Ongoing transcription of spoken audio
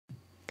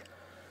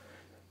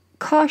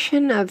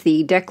Caution of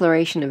the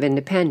Declaration of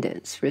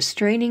Independence,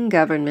 restraining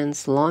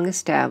governments long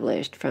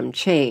established from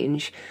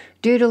change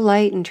due to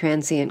light and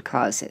transient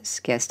causes.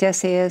 Guest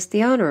essayist,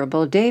 the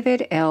Honorable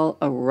David L.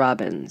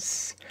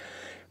 Robbins.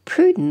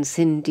 Prudence,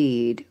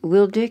 indeed,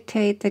 will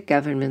dictate that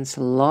governments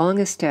long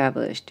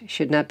established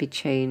should not be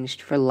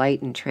changed for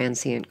light and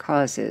transient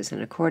causes,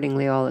 and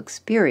accordingly all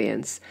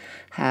experience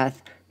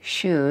hath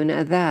shewn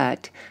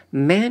that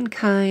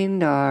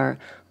mankind are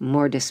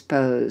more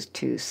disposed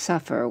to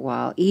suffer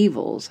while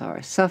evils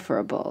are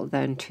sufferable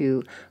than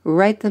to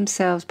right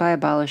themselves by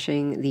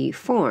abolishing the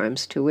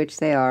forms to which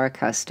they are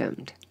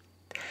accustomed.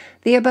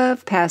 The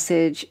above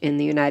passage in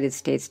the United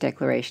States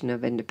Declaration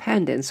of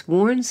Independence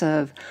warns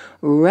of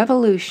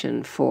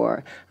revolution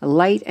for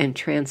light and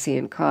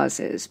transient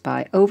causes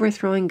by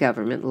overthrowing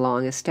government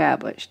long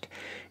established.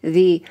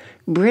 The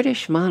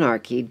British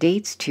monarchy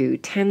dates to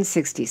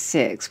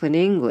 1066, when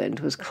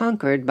England was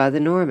conquered by the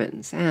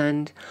Normans,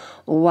 and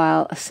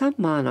while some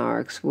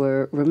monarchs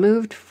were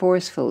removed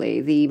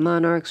forcefully, the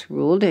monarchs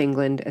ruled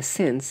England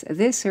since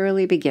this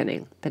early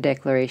beginning. The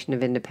Declaration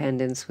of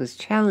Independence was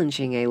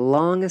challenging a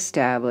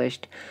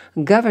long-established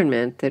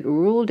government that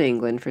ruled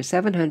England for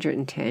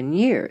 710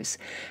 years,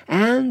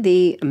 and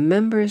the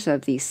members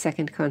of the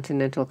Second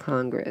Continental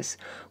Congress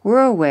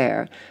were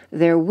aware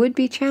there would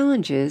be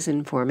challenges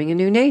in forming a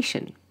new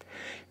nation.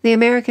 The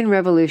American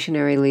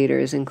revolutionary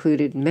leaders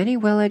included many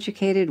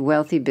well-educated,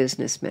 wealthy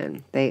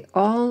businessmen. They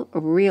all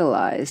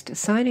realized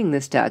signing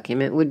this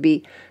document would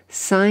be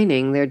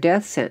signing their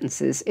death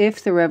sentences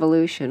if the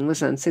revolution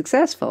was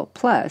unsuccessful.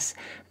 Plus,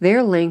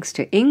 their links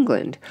to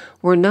England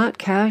were not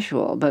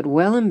casual, but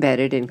well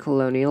embedded in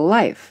colonial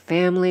life.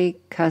 Family,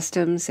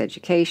 customs,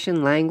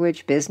 education,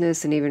 language,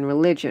 business, and even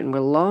religion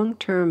were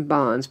long-term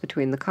bonds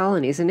between the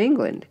colonies and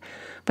England.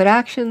 But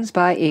actions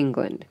by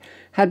England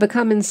had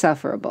become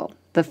insufferable.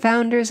 The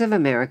founders of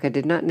America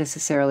did not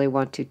necessarily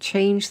want to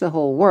change the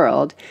whole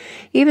world,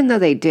 even though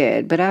they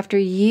did, but after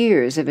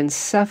years of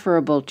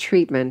insufferable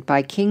treatment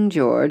by King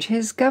George,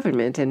 his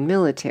government and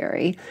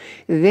military,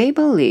 they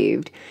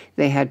believed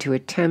they had to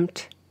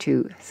attempt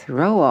to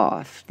throw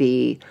off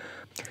the,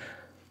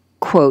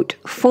 quote,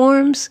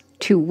 forms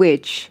to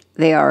which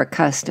they are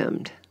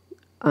accustomed,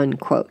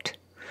 unquote.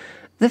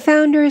 The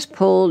founders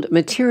pulled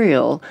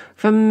material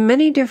from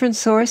many different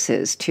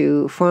sources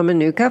to form a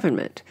new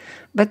government,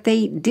 but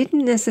they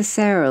didn't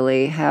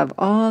necessarily have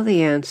all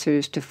the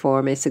answers to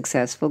form a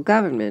successful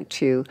government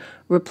to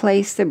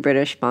replace the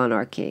British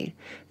monarchy.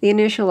 The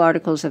initial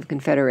Articles of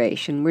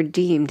Confederation were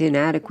deemed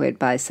inadequate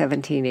by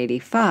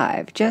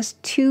 1785,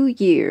 just 2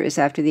 years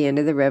after the end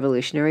of the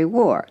Revolutionary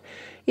War.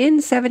 In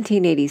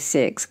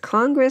 1786,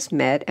 Congress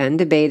met and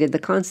debated the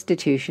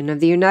Constitution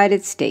of the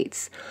United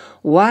States.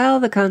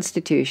 While the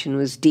Constitution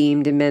was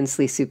deemed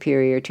immensely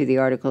superior to the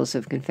Articles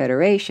of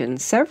Confederation,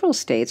 several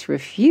states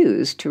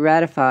refused to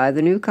ratify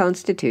the new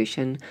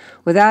Constitution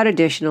without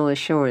additional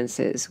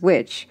assurances,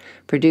 which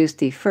produced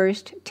the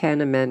first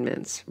 10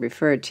 amendments,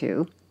 referred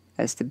to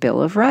as the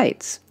Bill of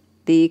Rights.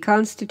 The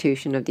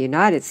Constitution of the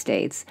United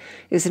States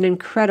is an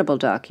incredible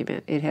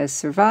document. It has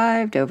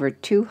survived over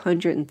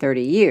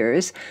 230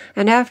 years,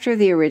 and after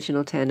the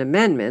original 10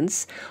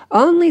 amendments,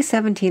 only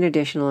 17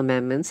 additional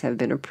amendments have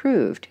been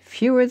approved,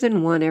 fewer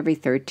than one every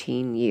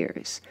 13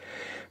 years.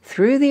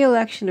 Through the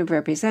election of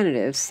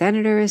representatives,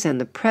 senators,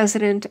 and the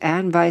president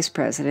and vice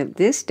president,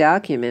 this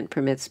document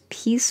permits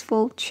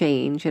peaceful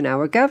change in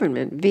our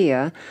government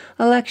via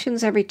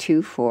elections every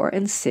 2, 4,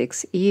 and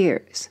 6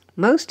 years.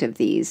 Most of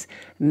these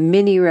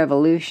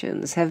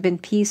mini-revolutions have been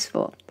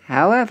peaceful.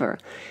 However,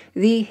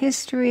 the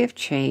history of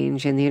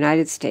change in the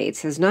United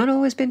States has not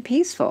always been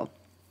peaceful.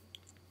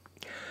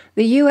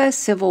 The U.S.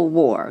 Civil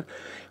War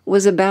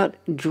was about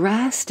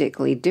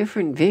drastically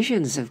different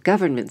visions of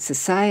government,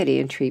 society,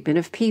 and treatment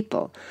of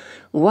people.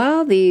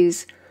 While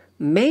these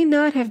may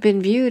not have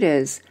been viewed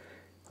as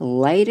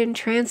light and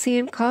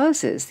transient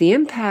causes, the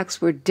impacts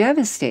were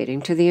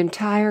devastating to the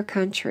entire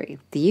country.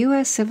 The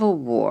U.S. Civil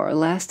War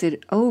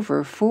lasted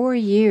over 4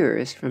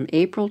 years, from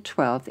April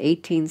 12,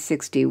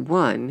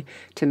 1861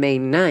 to May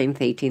 9,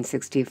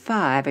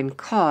 1865, and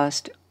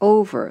cost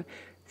over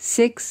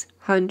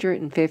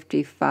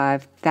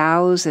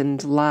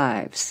 655,000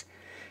 lives.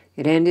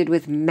 It ended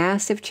with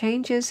massive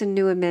changes and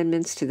new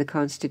amendments to the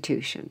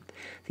Constitution.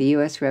 The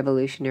U.S.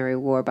 Revolutionary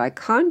War, by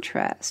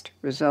contrast,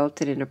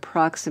 resulted in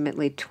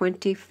approximately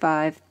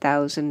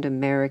 25,000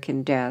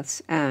 American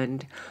deaths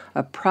and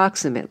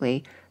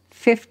approximately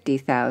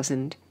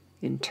 50,000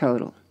 in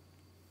total.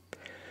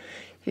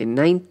 In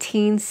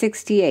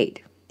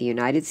 1968, the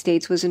United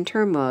States was in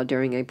turmoil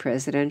during a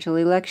presidential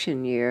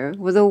election year,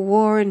 with a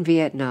war in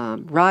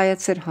Vietnam,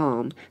 riots at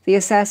home, the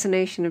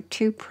assassination of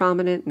 2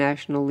 prominent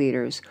national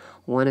leaders,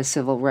 one a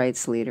civil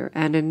rights leader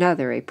and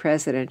another a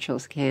presidential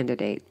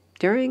candidate.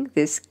 During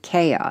this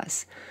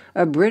chaos,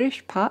 a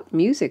British pop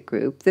music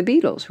group, the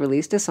Beatles,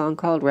 released a song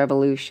called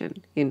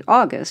Revolution in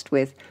August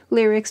with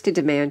lyrics to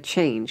demand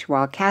change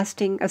while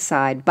casting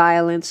aside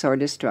violence or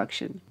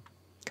destruction.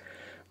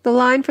 The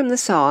line from the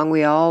song,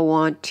 "We all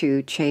want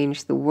to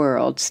change the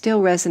world,"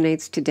 still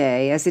resonates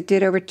today as it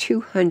did over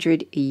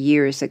 200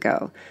 years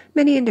ago.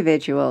 Many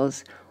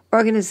individuals,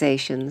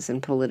 organizations,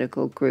 and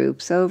political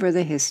groups over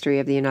the history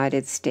of the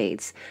United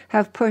States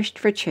have pushed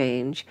for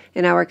change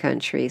in our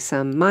country,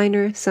 some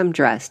minor, some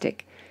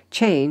drastic.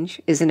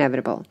 Change is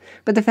inevitable,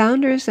 but the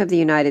founders of the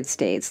United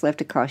States left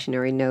a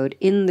cautionary note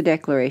in the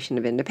Declaration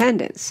of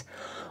Independence,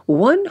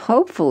 one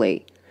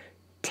hopefully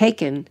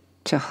taken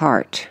to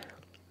heart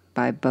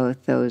by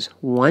both those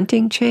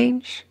wanting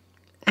change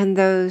and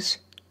those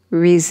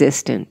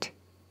resistant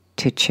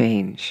to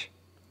change.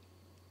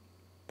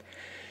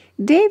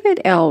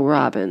 David L.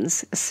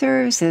 Robbins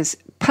serves as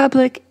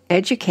Public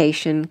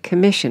Education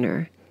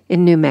Commissioner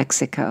in New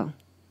Mexico.